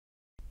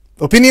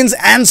Opinions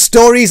and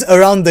stories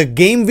around the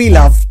game we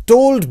love,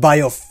 told by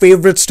your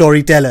favorite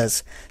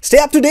storytellers. Stay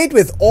up to date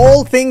with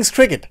all things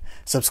cricket.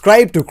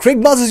 Subscribe to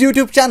Cricbuzz's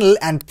YouTube channel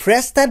and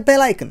press that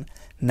bell icon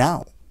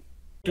now.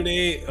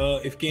 Today,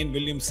 if Kane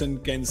Williamson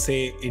can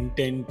say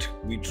intent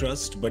we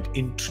trust, but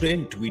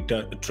intent we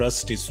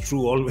trust is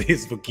true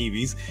always for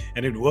Kiwis,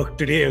 and it worked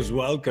today as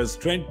well because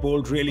Trent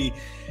Boult really,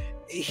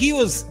 he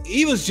was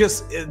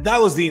just, that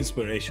was the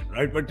inspiration,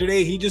 right? But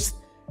today he just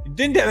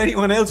didn't have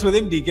anyone else with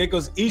him, DK,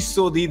 because Ish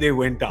Sodhi they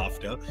went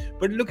after.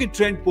 But look at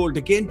Trent Boult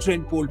again.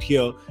 Trent Boult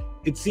here,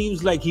 it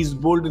seems like he's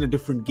bowled in a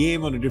different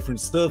game on a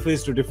different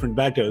surface to different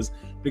batters,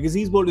 because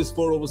he's bowled his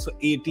 4 overs for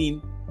 18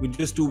 with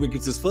just 2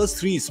 wickets. His first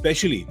 3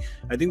 especially,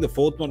 I think the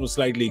 4th one was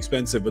slightly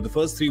expensive, but the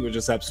first 3 were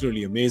just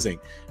absolutely amazing.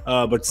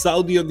 But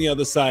Saudi on the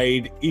other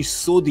side, Ish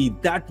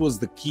Sodhi, that was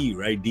the key,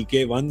 right,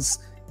 DK? Once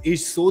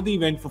Ish Sodhi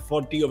went for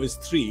 40 of his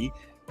 3,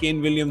 Kane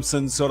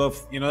Williamson sort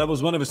of, that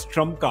was one of his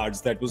trump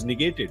cards that was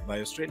negated by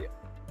Australia.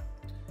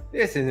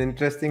 Yes, it's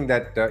interesting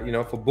that,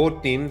 for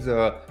both teams, there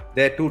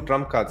are 2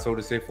 trump cards, so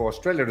to say. For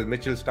Australia, with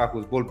Mitchell Starc,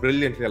 who's bowled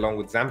brilliantly along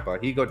with Zampa.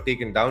 He got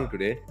taken down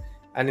today.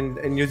 And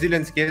in New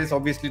Zealand's case,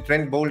 obviously,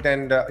 Trent Boult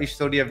and Ish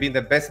Sodhi have been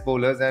the best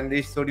bowlers, and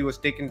Ish Sodhi was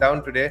taken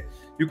down today.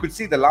 You could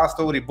see the last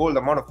over he bowled, the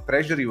amount of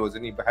pressure he was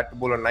in. He had to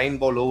bowl a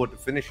 9-ball over to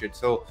finish it.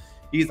 So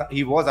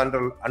he was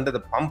under the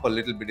pump a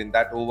little bit in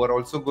that over.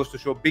 Also goes to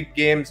show big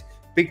games,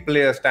 big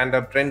players stand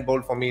up. Trent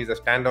Boult for me is a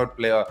standout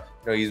player.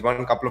 He's won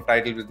a couple of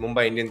titles with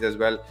Mumbai Indians as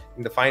well.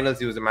 In the finals,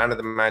 he was a man of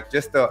the match.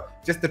 Just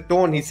the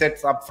tone he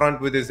sets up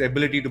front with his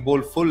ability to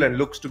bowl full and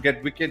looks to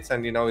get wickets,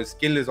 and his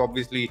skill is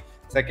obviously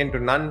second to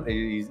none.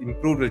 He's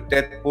improved his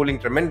death bowling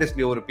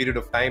tremendously over a period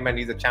of time, and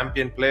he's a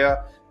champion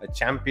player, a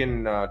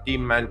champion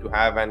team man to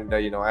have. And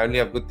I only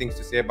have good things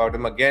to say about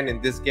him. Again,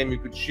 in this game, you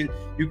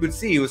could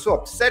see he was so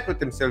upset with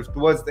himself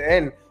towards the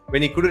end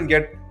when he couldn't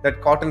get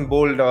that cotton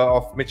bowl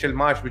of Mitchell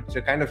Marsh, which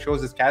kind of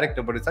shows his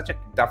character. But it's such a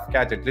tough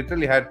catch. It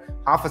literally had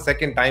half a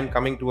second time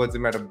coming towards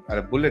him at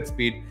a bullet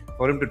speed.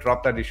 For him to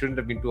drop that, he shouldn't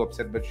have been too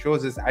upset, but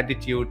shows his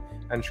attitude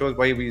and shows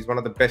why he's one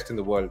of the best in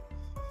the world.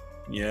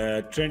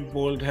 Yeah, Trent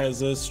Boult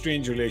has a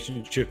strange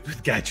relationship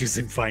with catches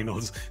in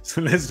finals,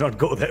 so let's not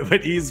go there.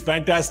 But he's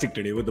fantastic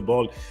today with the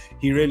ball.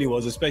 He really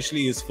was,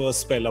 especially his first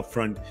spell up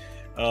front.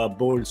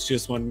 Boult's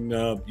just one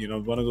of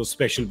those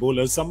special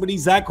bowlers. Somebody,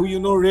 Zach, who you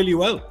know really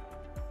well.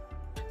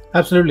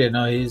 Absolutely,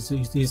 no,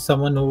 he's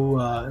someone who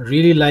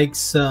really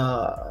likes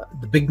the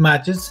big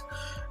matches.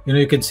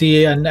 You can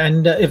see,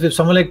 and if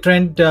someone like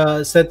Trent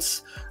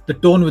sets the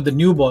tone with the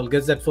new ball,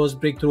 gets that first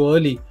breakthrough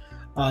early,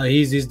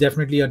 he's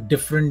definitely a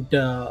different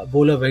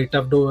bowler, very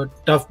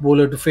tough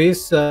bowler to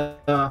face.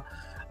 But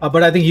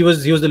I think he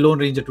was the lone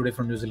ranger today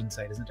from New Zealand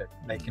side, isn't it?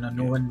 Like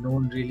no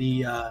one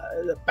really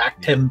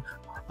backed him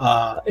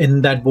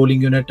in that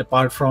bowling unit,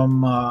 apart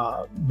from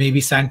maybe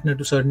Santner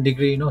to a certain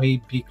degree.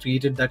 He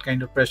created that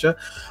kind of pressure.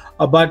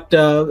 But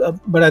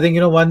I think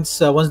once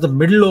the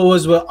middle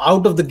overs were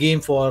out of the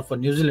game for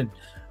New Zealand,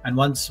 and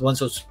once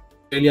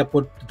Australia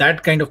put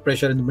that kind of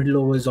pressure in the middle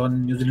overs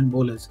on New Zealand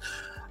bowlers,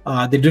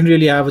 they didn't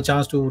really have a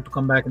chance to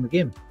come back in the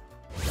game.